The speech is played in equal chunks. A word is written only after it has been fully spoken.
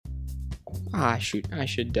Shoot. I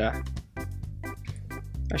should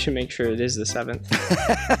make sure it is the 7th.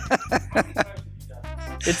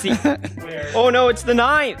 It's the... Oh, no, it's the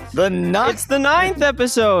 9th. The 9th? It's the 9th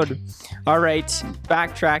episode. All right,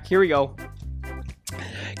 backtrack. Here we go.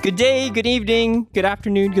 Good day, good evening, good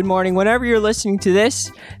afternoon, good morning. Whenever you're listening to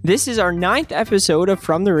this, this is our 9th episode of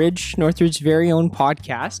From the Ridge, Northridge's very own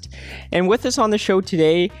podcast. And with us on the show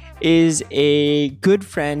today is a good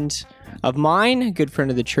friend of mine, a good friend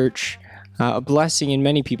of the church, a blessing in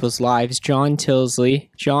many people's lives, John Tilsley.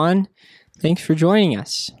 John, thanks for joining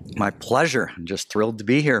us. My pleasure. I'm just thrilled to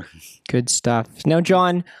be here. Good stuff. Now,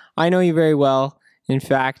 John, I know you very well. In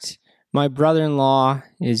fact, my brother-in-law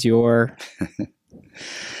is your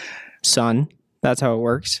son. That's how it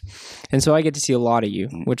works. And so I get to see a lot of you,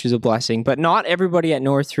 which is a blessing. But not everybody at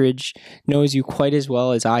Northridge knows you quite as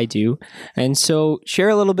well as I do. And so share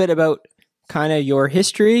a little bit about kind of your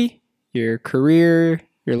history, your career,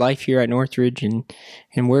 your life here at Northridge,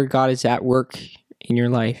 and where God is at work in your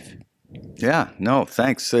life. Yeah, no,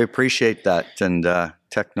 thanks. I appreciate that. And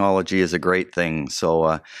technology is a great thing.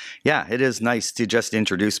 So, yeah, it is nice to just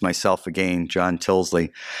introduce myself again, John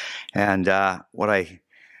Tilsley. And what I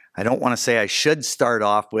don't want to say I should start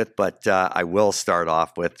off with, but I will start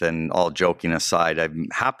off with, and all joking aside, I'm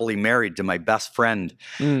happily married to my best friend,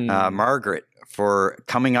 Margaret, for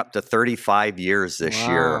coming up to 35 years this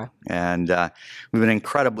year. And we've been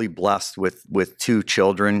incredibly blessed with 2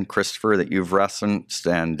 children, Christopher, that you've referenced,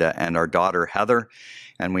 and our daughter, Heather.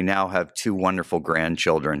 And we now have 2 wonderful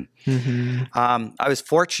grandchildren. Mm-hmm. I was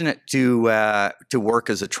fortunate to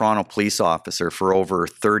work as a Toronto police officer for over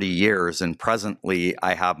 30 years, and presently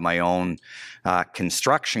I have my own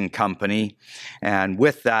construction company, and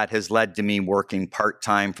with that has led to me working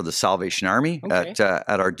part-time for the Salvation Army at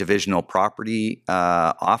our divisional property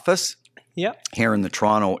office. Yep. Here in the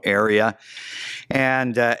Toronto area.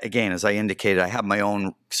 And again, as I indicated, I have my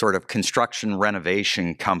own sort of construction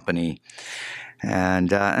renovation company. And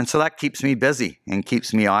so that keeps me busy and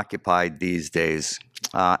keeps me occupied these days.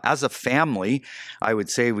 As a family, I would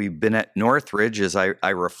say we've been at Northridge, as I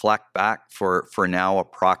reflect back, for now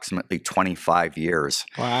approximately 25 years.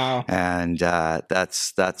 Wow. And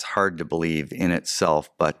that's hard to believe in itself.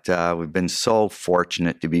 But we've been so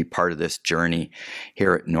fortunate to be part of this journey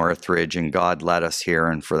here at Northridge, and God led us here.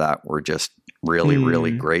 And for that, we're just really,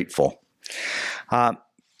 really grateful.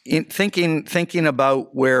 In thinking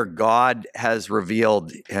about where God has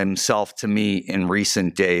revealed himself to me in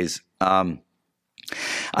recent days,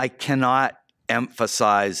 I cannot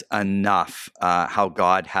emphasize enough how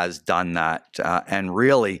God has done that. And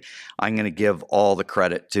really, I'm going to give all the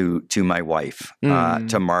credit to my wife,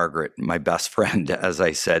 to Margaret, my best friend, as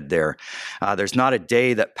I said there. There's not a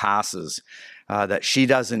day that passes that she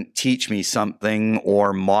doesn't teach me something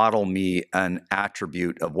or model me an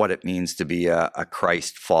attribute of what it means to be a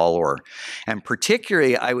Christ follower. And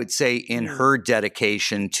particularly, I would say, in her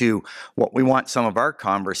dedication to what we want some of our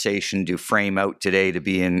conversation to frame out today to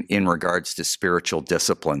be in regards to spiritual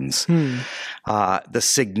disciplines. The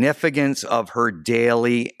significance of her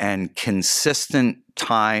daily and consistent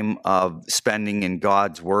time of spending in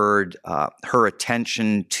God's Word, her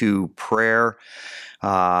attention to prayer,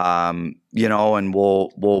 and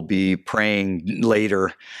we'll be praying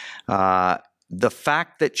later. The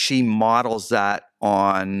fact that she models that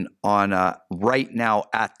on a right now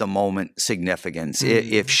at the moment significance.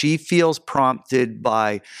 If she feels prompted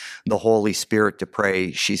by the Holy Spirit to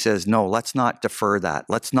pray, she says, no, let's not defer that.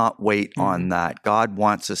 Let's not wait on that. God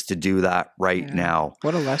wants us to do that right now.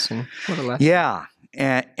 What a lesson. Yeah.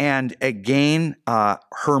 And again,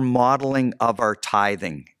 her modeling of our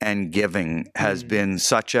tithing and giving has been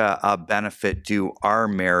such a benefit to our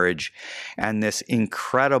marriage, and this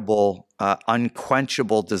incredible,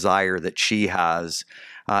 unquenchable desire that she has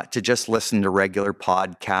to just listen to regular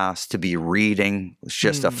podcasts, to be reading. It's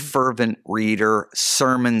just a fervent reader,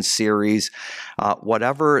 sermon series,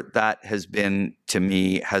 whatever that has been to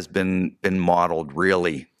me has been modeled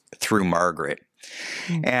really through Margaret.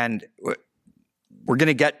 And we're going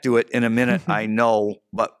to get to it in a minute, I know,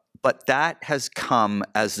 but that has come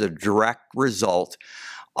as a direct result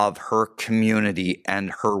of her community and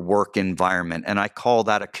her work environment. And I call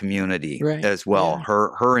that a community as well. Yeah.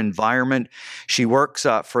 Her environment, she works,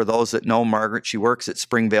 for those that know Margaret, she works at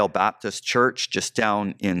Springvale Baptist Church just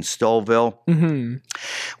down in Stouffville,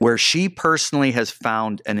 where she personally has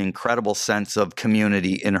found an incredible sense of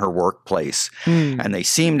community in her workplace. And they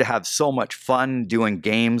seem to have so much fun doing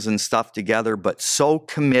games and stuff together, but so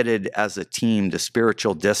committed as a team to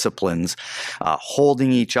spiritual disciplines,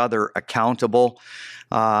 holding each other accountable.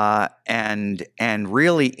 and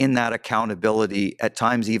really in that accountability, at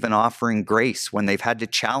times even offering grace when they've had to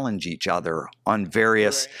challenge each other on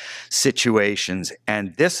various situations.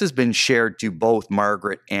 And this has been shared to both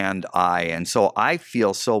Margaret and I. And so I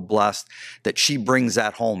feel so blessed that she brings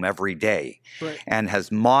that home every day and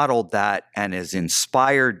has modeled that and has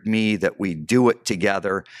inspired me that we do it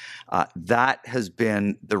together. That has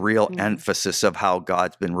been the real emphasis of how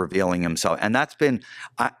God's been revealing himself. And that's been,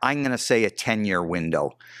 I'm going to say, a 10-year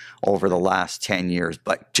window over the last 10 years,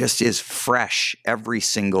 but just is fresh every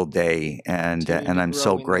single day. And I'm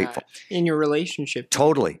so grateful. In your relationship.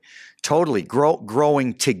 Totally.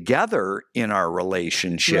 Growing together in our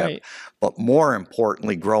relationship, but more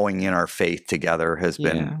importantly, growing in our faith together has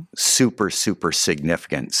been super, super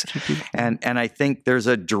significant. And I think there's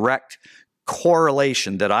a direct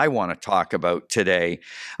correlation that I want to talk about today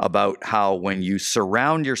about how when you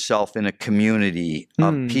surround yourself in a community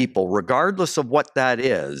of people, regardless of what that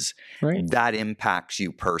is, that impacts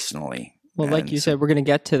you personally. Well, like you said, we're going to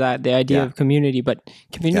get to that, the idea of community, but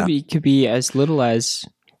community could be as little as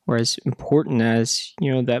or as important as,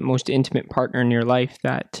 that most intimate partner in your life,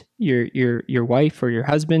 that your wife or your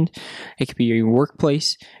husband. It could be your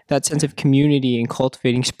workplace. That sense of community and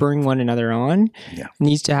cultivating, spurring one another on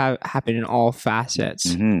needs to happen in all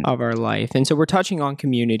facets of our life. And so we're touching on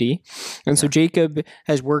community. And so Jacob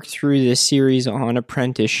has worked through this series on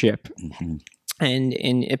apprenticeship. And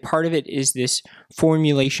a part of it is this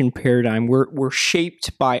formulation paradigm. We're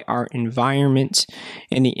shaped by our environment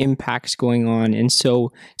and the impacts going on. And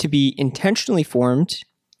so to be intentionally formed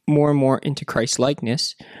more and more into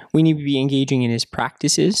Christ-likeness, we need to be engaging in his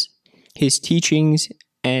practices, his teachings,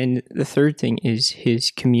 and the third thing is his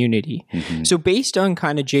community. So based on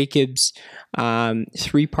kind of Jacob's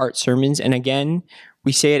 3-part sermons, and again,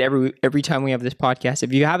 we say it every time we have this podcast.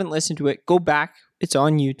 If you haven't listened to it, go back. It's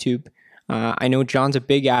on YouTube. I know John's a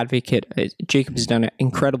big advocate. Jacob has done an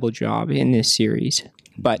incredible job in this series.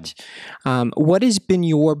 But what has been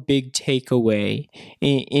your big takeaway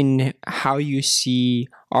in how you see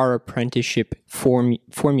our apprenticeship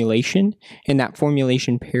formulation and that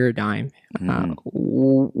formulation paradigm?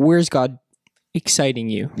 Where's God exciting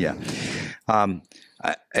you? Yeah.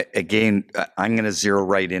 Again, I'm going to zero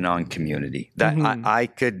right in on community. That I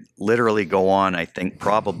could literally go on, I think,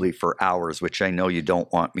 probably for hours, which I know you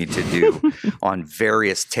don't want me to do, on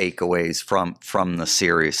various takeaways from the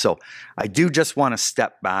series. So I do just want to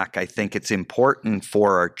step back. I think it's important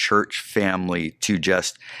for our church family to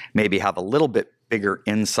just maybe have a little bit bigger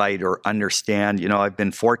insight or understand. I've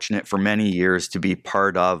been fortunate for many years to be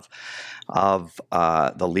part of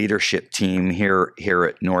the leadership team here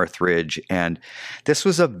at Northridge. And this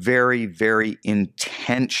was a very, very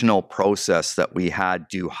intentional process that we had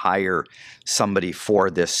to hire somebody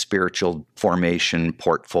for this spiritual formation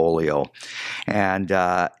portfolio. And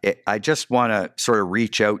I just want to sort of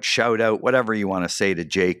reach out, shout out, whatever you want to say to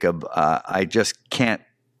Jacob. I just can't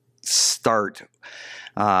start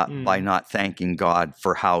by not thanking God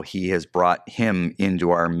for how he has brought him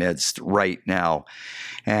into our midst right now.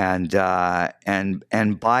 And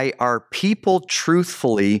by our people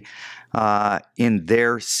truthfully in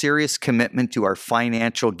their serious commitment to our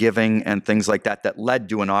financial giving and things like that led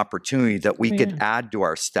to an opportunity that we could add to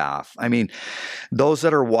our staff. I mean, those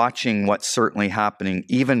that are watching what's certainly happening,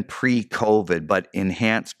 even pre-COVID, but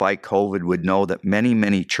enhanced by COVID, would know that many,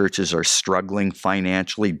 many churches are struggling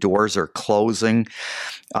financially. Doors are closing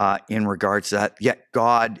in regards to that. Yet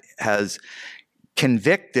God has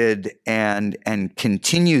convicted and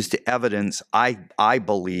continues to evidence, I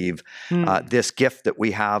believe, this gift that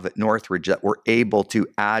we have at Northridge that we're able to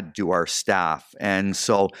add to our staff. And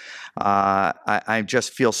so I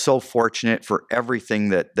just feel so fortunate for everything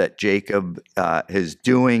that Jacob is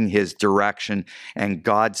doing, his direction, and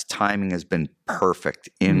God's timing has been perfect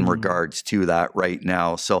in regards to that right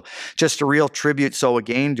now. So just a real tribute. So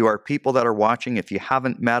again, to our people that are watching, if you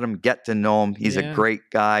haven't met him, get to know him. He's a great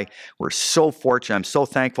guy. We're so fortunate. I'm so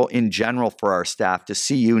thankful in general for our staff to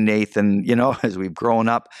see you, Nathan, as we've grown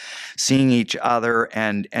up, seeing each other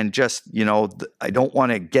and just, I don't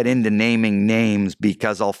want to get into naming names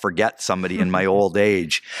because I'll forget somebody in my old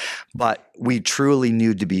age, but we truly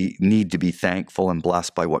need to be thankful and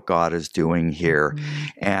blessed by what God is doing here.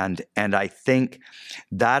 And I think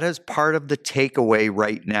that is part of the takeaway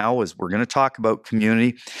right now is we're going to talk about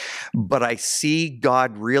community, but I see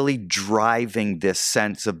God really driving this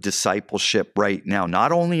sense of discipleship right now,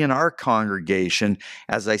 not only in our congregation.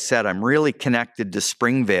 As I said, I'm really connected to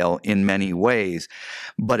Springvale in many ways,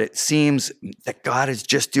 but it seems that God is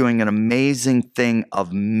just doing an amazing thing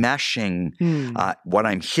of meshing what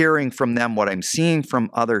I'm hearing from them, what I'm seeing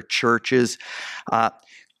from other churches.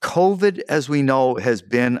 COVID, as we know, has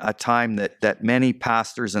been a time that many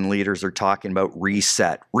pastors and leaders are talking about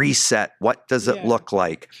reset. Reset, what does it look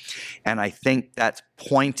like? And I think that's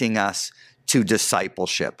pointing us to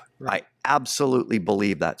discipleship. Right. I absolutely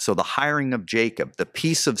believe that. So the hiring of Jacob, the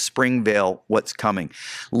peace of Springvale, what's coming,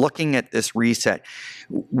 looking at this reset,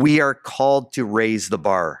 we are called to raise the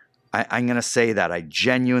bar. I'm going to say that. I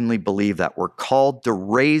genuinely believe that. We're called to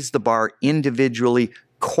raise the bar individually,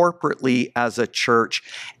 corporately, as a church,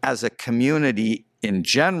 as a community in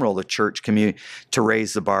general, the church community, to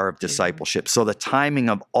raise the bar of discipleship. So the timing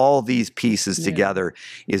of all these pieces together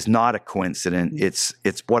is not a coincidence.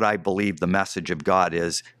 It's what I believe the message of God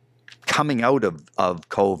is coming out of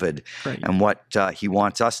COVID and what he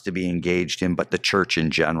wants us to be engaged in, but the church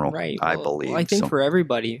in general, I believe. Well, I think for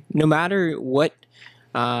everybody, no matter what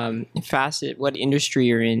facet, what industry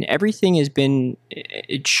you're in, everything has been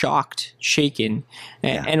shocked, shaken,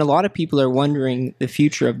 and a lot of people are wondering the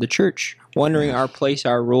future of the church, wondering our place,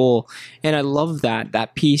 our role, and I love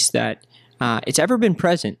that piece that it's ever been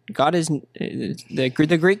present. God is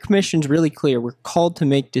the Great Commission is really clear. We're called to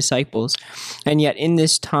make disciples, and yet in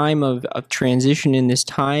this time of transition, in this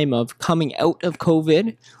time of coming out of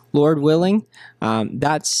COVID, Lord willing,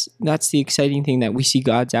 that's the exciting thing that we see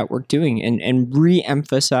God's at work doing and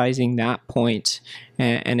re-emphasizing that point.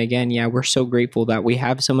 And again, we're so grateful that we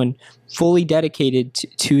have someone fully dedicated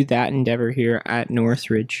to that endeavor here at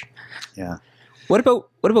Northridge. Yeah. What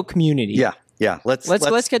about community? Yeah. Let's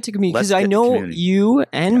get to community, because I know you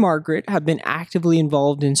and Margaret have been actively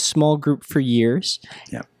involved in small group for years.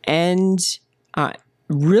 Yeah. And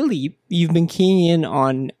really, you've been keying in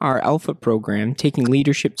on our Alpha program, taking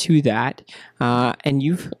leadership to that.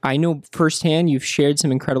 And I know firsthand, you've shared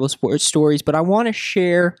some incredible sports stories, but I want to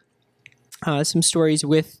share some stories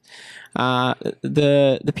with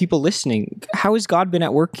the people listening. How has God been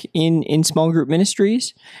at work in small group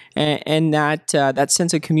ministries, and that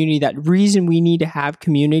sense of community, that reason we need to have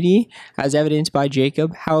community, as evidenced by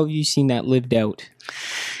Jacob? How have you seen that lived out?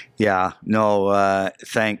 Yeah, no,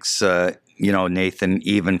 thanks, Nathan,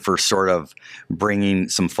 even for sort of bringing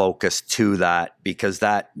some focus to that, because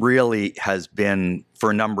that really has been, for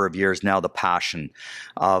a number of years now, the passion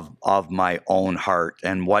of my own heart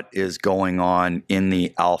and what is going on in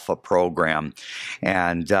the Alpha program.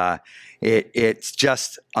 And it's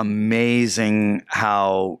just amazing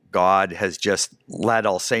how God has just led,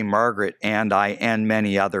 I'll say, Margaret and I and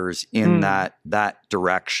many others in that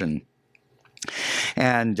direction.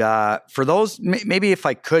 And for those, maybe if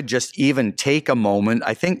I could just even take a moment,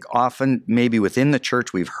 I think often maybe within the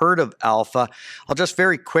church we've heard of Alpha. I'll just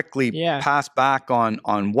very quickly pass back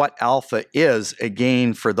on what Alpha is,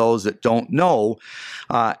 again, for those that don't know.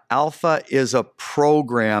 Alpha is a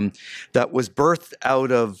program that was birthed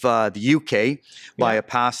out of the UK by a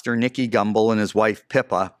pastor, Nicky Gumbel, and his wife,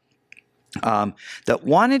 Pippa. That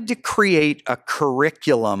wanted to create a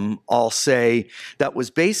curriculum, I'll say, that was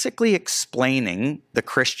basically explaining the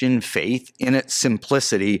Christian faith in its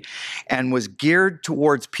simplicity and was geared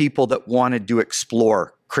towards people that wanted to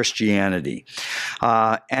explore Christianity.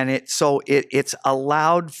 And it's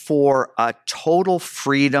allowed for a total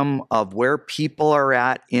freedom of where people are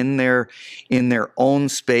at in their own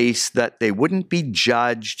space, that they wouldn't be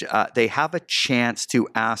judged. They have a chance to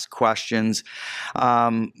ask questions,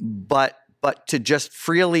 but to just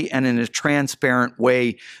freely and in a transparent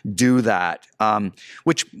way do that,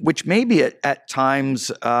 which maybe at times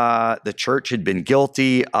the church had been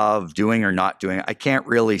guilty of doing or not doing. I can't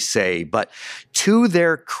really say, but to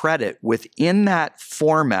their credit, within that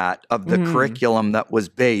format of the curriculum that was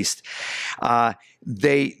based,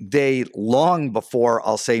 they long before,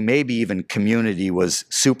 I'll say, maybe even community was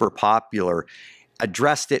super popular,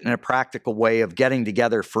 addressed it in a practical way of getting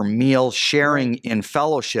together for meals, sharing in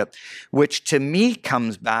fellowship, which to me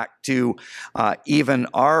comes back to even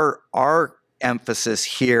our emphasis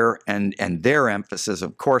here and their emphasis,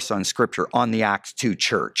 of course, on Scripture, on the Acts 2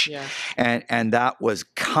 church. Yeah. And that was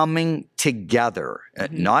coming together,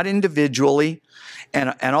 not individually.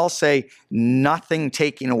 And I'll say nothing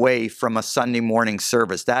taking away from a Sunday morning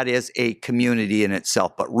service. That is a community in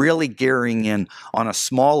itself, but really gearing in on a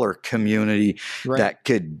smaller community that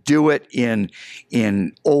could do it in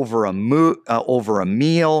over a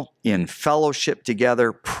meal, in fellowship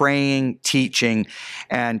together, praying, teaching,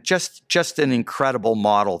 and just an incredible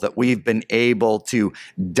model that we've been able to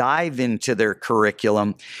dive into their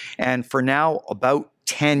curriculum. And for now, about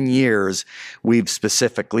 10 years, we've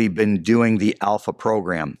specifically been doing the Alpha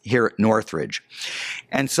program here at Northridge.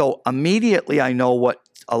 And so immediately I know what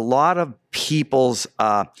a lot of people's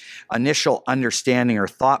initial understanding or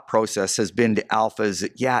thought process has been to Alpha is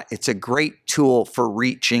that, yeah, it's a great tool for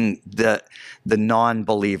reaching the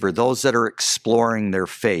non-believer, those that are exploring their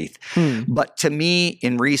faith. But to me,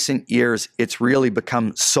 in recent years, it's really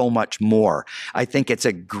become so much more. I think it's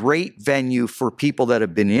a great venue for people that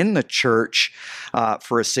have been in the church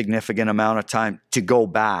for a significant amount of time to go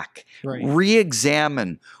back,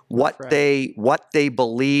 re-examine what they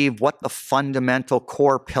believe, what the fundamental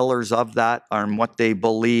core pillars of that are, and what they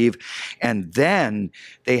believe, and then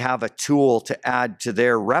they have a tool to add to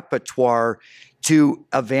their repertoire to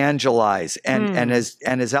evangelize. And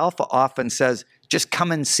as Alpha often says, just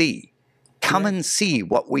come and see. Come and see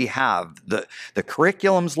what we have. The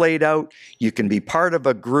curriculum's laid out. You can be part of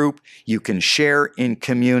a group. You can share in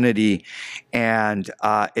community. And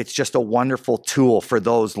it's just a wonderful tool for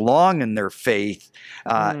those long in their faith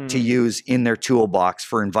to use in their toolbox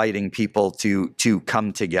for inviting people to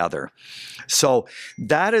come together. So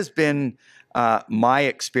that has been my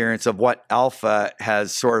experience of what Alpha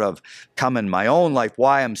has sort of come in my own life,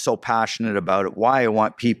 why I'm so passionate about it, why I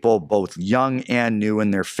want people both young and new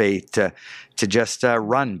in their faith to just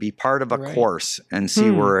be part of a course and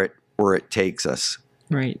see where it takes us.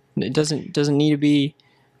 Right. It doesn't need to be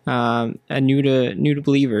new to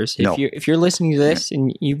believers. If you're listening to this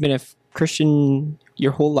and you've been a Christian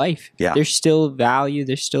your whole life, there's still value,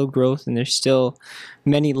 there's still growth, and there's still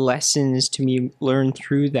many lessons to be learned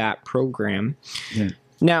through that program.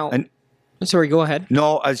 Now, sorry, go ahead.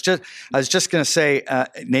 No, I was just going to say,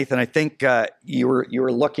 Nathan, I think you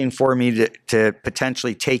were looking for me to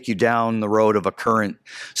potentially take you down the road of a current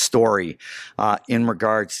story in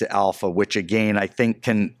regards to Alpha, which again I think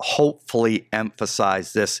can hopefully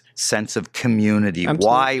emphasize this sense of community.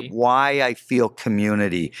 Absolutely. Why I feel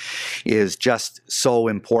community is just so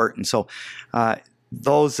important. So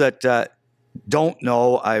those that don't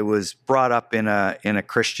know, I was brought up in a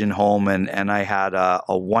Christian home, and I had a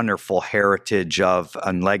wonderful heritage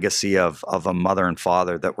and legacy of a mother and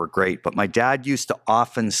father that were great. But my dad used to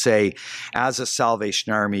often say, as a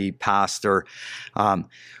Salvation Army pastor,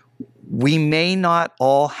 we may not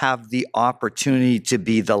all have the opportunity to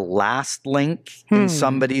be the last link in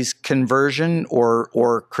somebody's conversion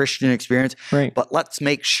or Christian experience, but let's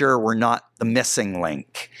make sure we're not the missing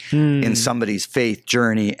link in somebody's faith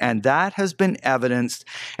journey. And that has been evidenced.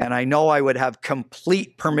 And I know I would have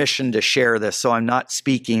complete permission to share this, so I'm not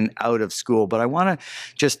speaking out of school, but I want to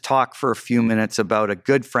just talk for a few minutes about a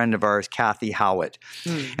good friend of ours, Kathy Howitt.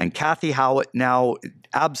 And Kathy Howitt now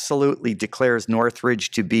absolutely declares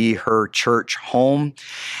Northridge to be her church home.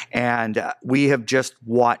 And we have just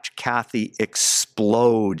watched Kathy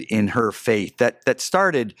explode in her faith that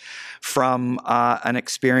started from an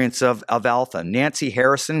experience of Alpha. Nancy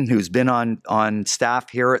Harrison, who's been on staff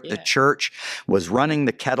here at the church, was running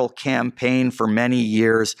the Kettle campaign for many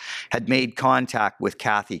years, had made contact with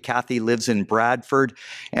Kathy. Kathy lives in Bradford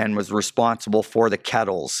and was responsible for the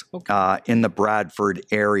Kettles in the Bradford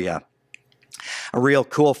area. A real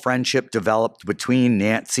cool friendship developed between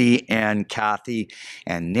Nancy and Kathy.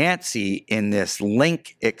 And Nancy, in this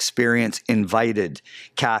link experience, invited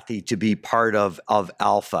Kathy to be part of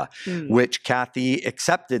Alpha, which Kathy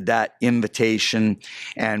accepted that invitation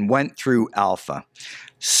and went through Alpha.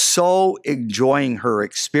 So enjoying her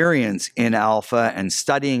experience in Alpha and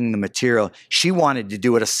studying the material, she wanted to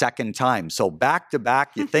do it a second time. So back to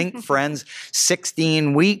back, you think, friends,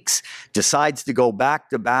 16 weeks, decides to go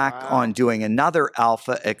back to back on doing another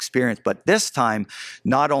Alpha experience. But this time,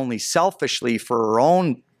 not only selfishly for her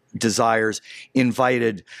own desires,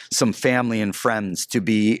 invited some family and friends to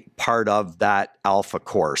be part of that Alpha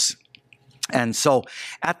course. And so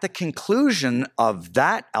at the conclusion of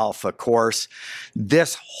that Alpha course,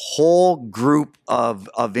 this whole group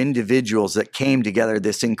of individuals that came together,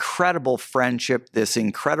 this incredible friendship, this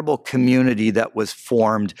incredible community that was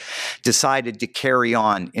formed, decided to carry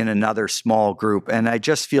on in another small group. And I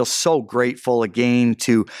just feel so grateful again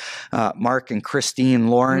to Mark and Christine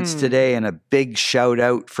Lawrence today, and a big shout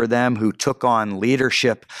out for them who took on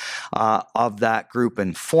leadership of that group,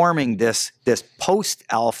 and forming this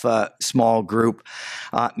post-Alpha small group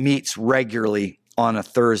meets regularly on a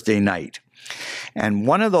Thursday night. And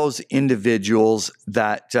one of those individuals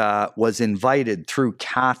that was invited through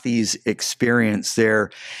Kathy's experience there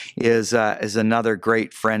is another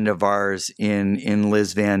great friend of ours in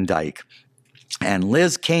Liz Van Dyke. And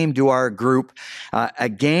Liz came to our group,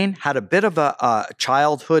 again, had a bit of a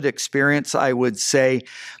childhood experience, I would say,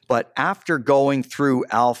 but after going through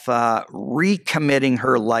Alpha, recommitting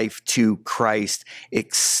her life to Christ,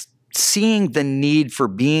 seeing the need for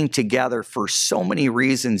being together for so many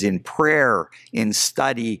reasons, in prayer, in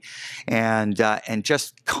study, and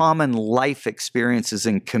just common life experiences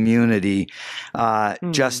in community,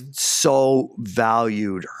 just so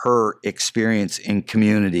valued her experience in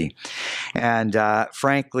community. And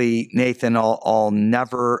frankly, Nathan, I'll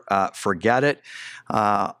never forget it.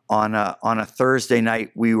 On a Thursday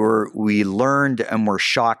night, we learned and were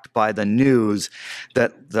shocked by the news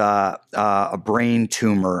that a brain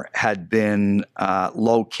tumor had been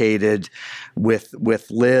located with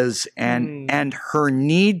Liz, and her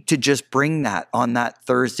need to just bring that on that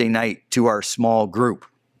Thursday night to our small group.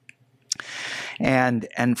 And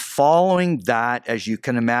following that, as you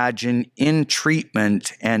can imagine, in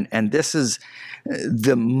treatment, and this is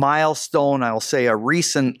the milestone, I'll say, a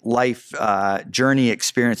recent life journey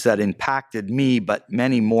experience that impacted me, but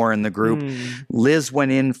many more in the group. Liz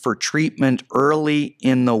went in for treatment early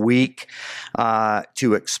in the week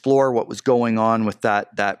to explore what was going on with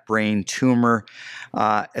that brain tumor.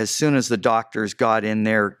 As soon as the doctors got in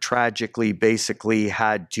there, tragically, basically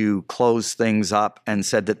had to close things up and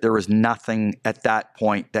said that there was nothing at that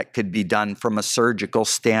point that could be done from a surgical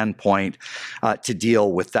standpoint to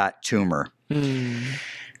deal with that tumor.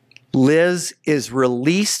 Liz is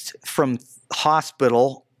released from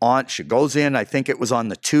hospital she goes in, I think it was on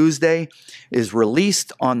the Tuesday, is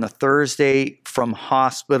released on the Thursday from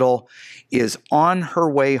hospital, is on her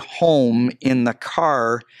way home in the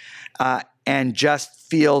car, and just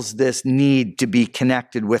feels this need to be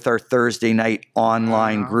connected with our Thursday night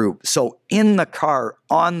online group. So in the car,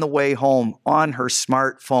 on the way home, on her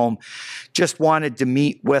smartphone, just wanted to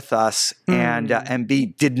meet with us and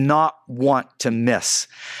did not want to miss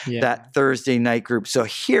that Thursday night group. So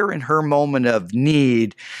here in her moment of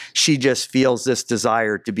need, she just feels this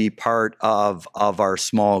desire to be part of our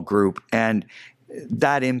small group. And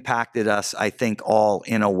that impacted us, I think, all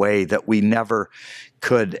in a way that we never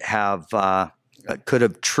could have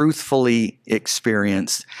truthfully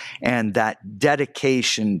experienced. And that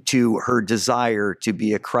dedication to her desire to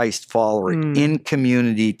be a Christ follower in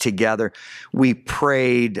community together. We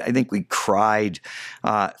prayed, I think we cried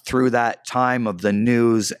through that time of the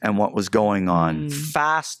news and what was going on.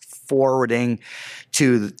 Fast forwarding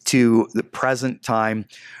to the present time,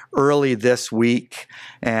 early this week,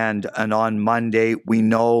 and on Monday, we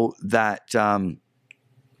know that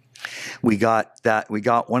we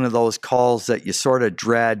got one of those calls that you sort of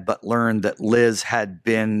dread, but learned that Liz had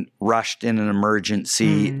been rushed in an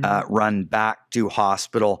emergency, run back to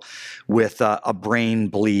hospital with a brain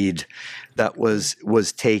bleed that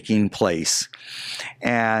was taking place.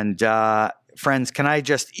 And friends, can I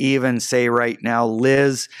just even say right now,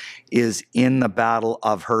 Liz is in the battle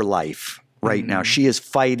of her life. Right now, she is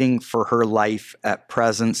fighting for her life at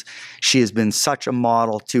present. She has been such a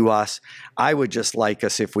model to us. I would just like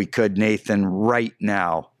us, if we could, Nathan, right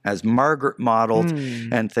now, as Margaret modeled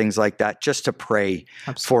and things like that, just to pray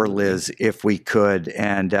for Liz, if we could,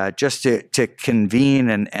 and just to convene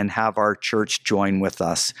and have our church join with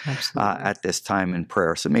us at this time in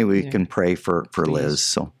prayer. So maybe we can pray for Liz.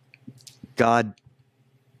 So, God,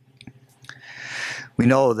 we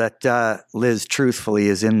know that Liz, truthfully,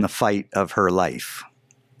 is in the fight of her life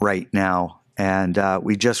right now, and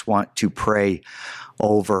we just want to pray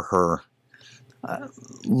over her.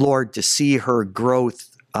 Lord, to see her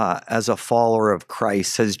growth as a follower of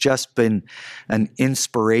Christ has just been an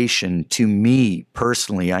inspiration to me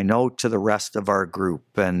personally, I know to the rest of our group,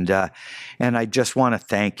 and I just want to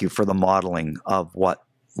thank you for the modeling of what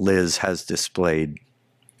Liz has displayed.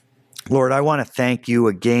 Lord, I want to thank you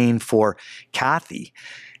again for Kathy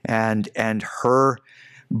and her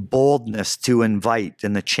boldness to invite,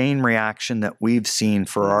 and the chain reaction that we've seen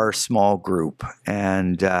for our small group,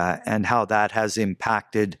 and how that has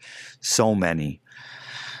impacted so many.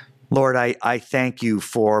 Lord, I thank you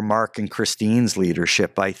for Mark and Christine's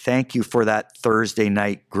leadership. I thank you for that Thursday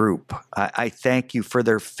night group. I thank you for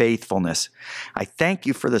their faithfulness. I thank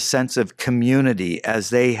you for the sense of community as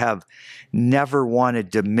they have never wanted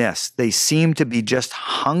to miss. They seem to be just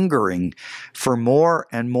hungering for more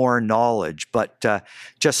and more knowledge, but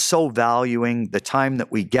just so valuing the time that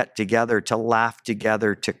we get together to laugh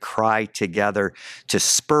together, to cry together, to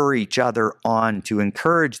spur each other on, to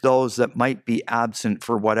encourage those that might be absent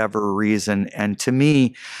for whatever reason. And to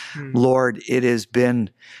me, Lord, it has been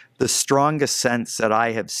the strongest sense that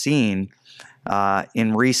I have seen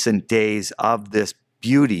in recent days of this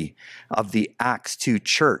beauty of the Acts 2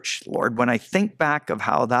 church. Lord, when I think back of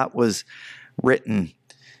how that was written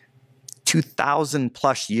 2,000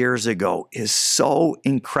 plus years ago, is so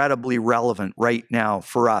incredibly relevant right now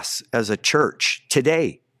for us as a church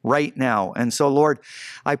today, right now. And so, Lord,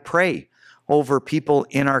 I pray over people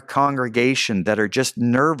in our congregation that are just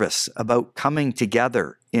nervous about coming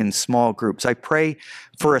together in small groups. I pray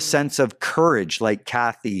for a sense of courage like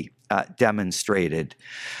Kathy demonstrated.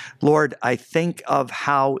 Lord, I think of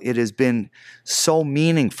how it has been so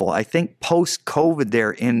meaningful. I think post-COVID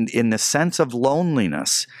there in the sense of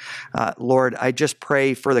loneliness, Lord, I just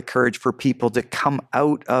pray for the courage for people to come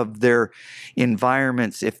out of their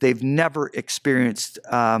environments. If they've never experienced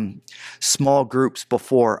small groups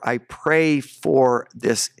before, I pray for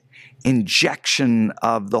this injection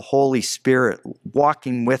of the Holy Spirit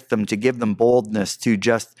walking with them to give them boldness to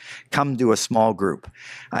just come to a small group.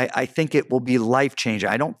 I think it will be life-changing.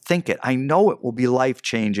 I don't think it. I know it will be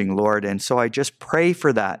life-changing, Lord. And so I just pray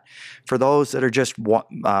for that, for those that are just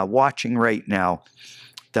watching right now,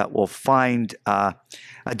 that will find a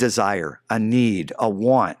desire, a need, a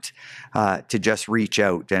want to just reach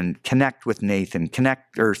out and connect with Nathan,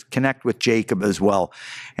 connect with Jacob as well,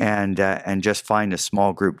 and just find a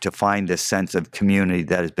small group to find this sense of community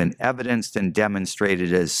that has been evidenced and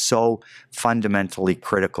demonstrated as so fundamentally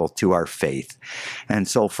critical to our faith. And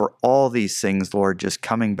so for all these things, Lord, just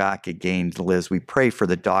coming back again to Liz, we pray for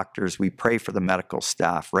the doctors, we pray for the medical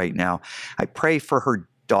staff right now. I pray for her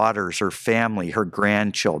daughters, her family, her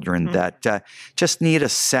grandchildren that just need a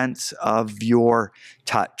sense of your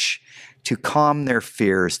touch to calm their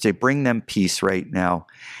fears, to bring them peace right now.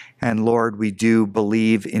 And Lord, we do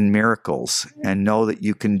believe in miracles and know that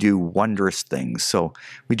you can do wondrous things. So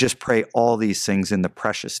we just pray all these things in the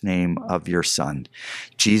precious name of your Son,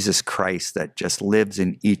 Jesus Christ, that just lives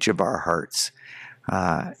in each of our hearts.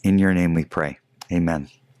 In your name we pray. Amen.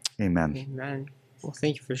 Amen. Amen. Well,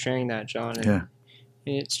 thank you for sharing that, John. And Yeah.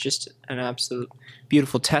 it's just an absolute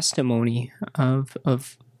beautiful testimony of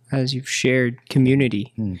as you've shared,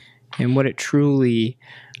 community and what it truly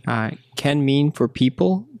can mean for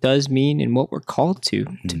people, does mean, and what we're called to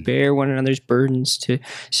bear one another's burdens, to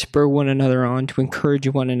spur one another on, to encourage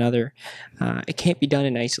one another. It can't be done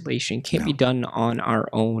in isolation. It can't be done on our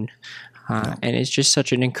own. And it's just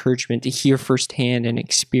such an encouragement to hear firsthand and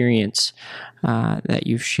experience that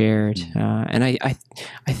you've shared. And I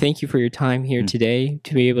thank you for your time here today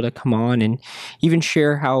to be able to come on and even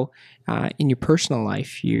share how in your personal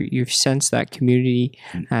life you've sensed that community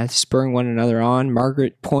spurring one another on.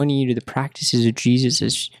 Margaret pointing you to the practices of Jesus,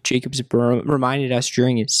 as Jacob's reminded us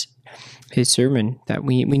during his sermon, that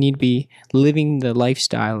we need to be living the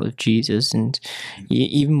lifestyle of Jesus, and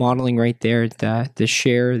even modeling right there the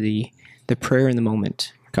share, the prayer in the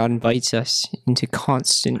moment. God invites us into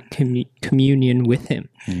constant communion with him,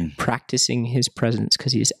 practicing his presence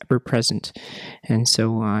because he is ever present. And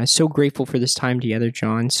so so grateful for this time together,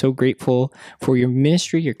 John. So grateful for your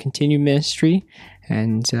ministry, your continued ministry.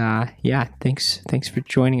 And thanks for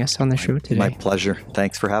joining us on the show today. My pleasure.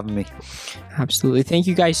 Thanks for having me. Absolutely. Thank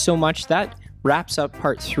you guys so much. That wraps up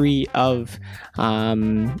part 3 of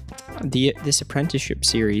this apprenticeship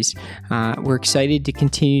series. We're excited to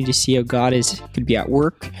continue to see how God is going to be at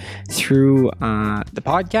work through the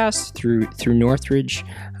podcast, through Northridge.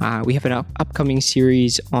 We have an upcoming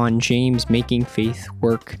series on James making faith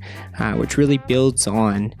work, which really builds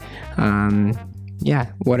on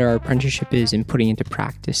what our apprenticeship is and putting into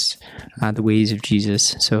practice the ways of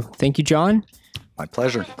Jesus. So thank you, John. My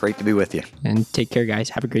pleasure. Great to be with you. And take care, guys.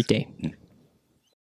 Have a great day.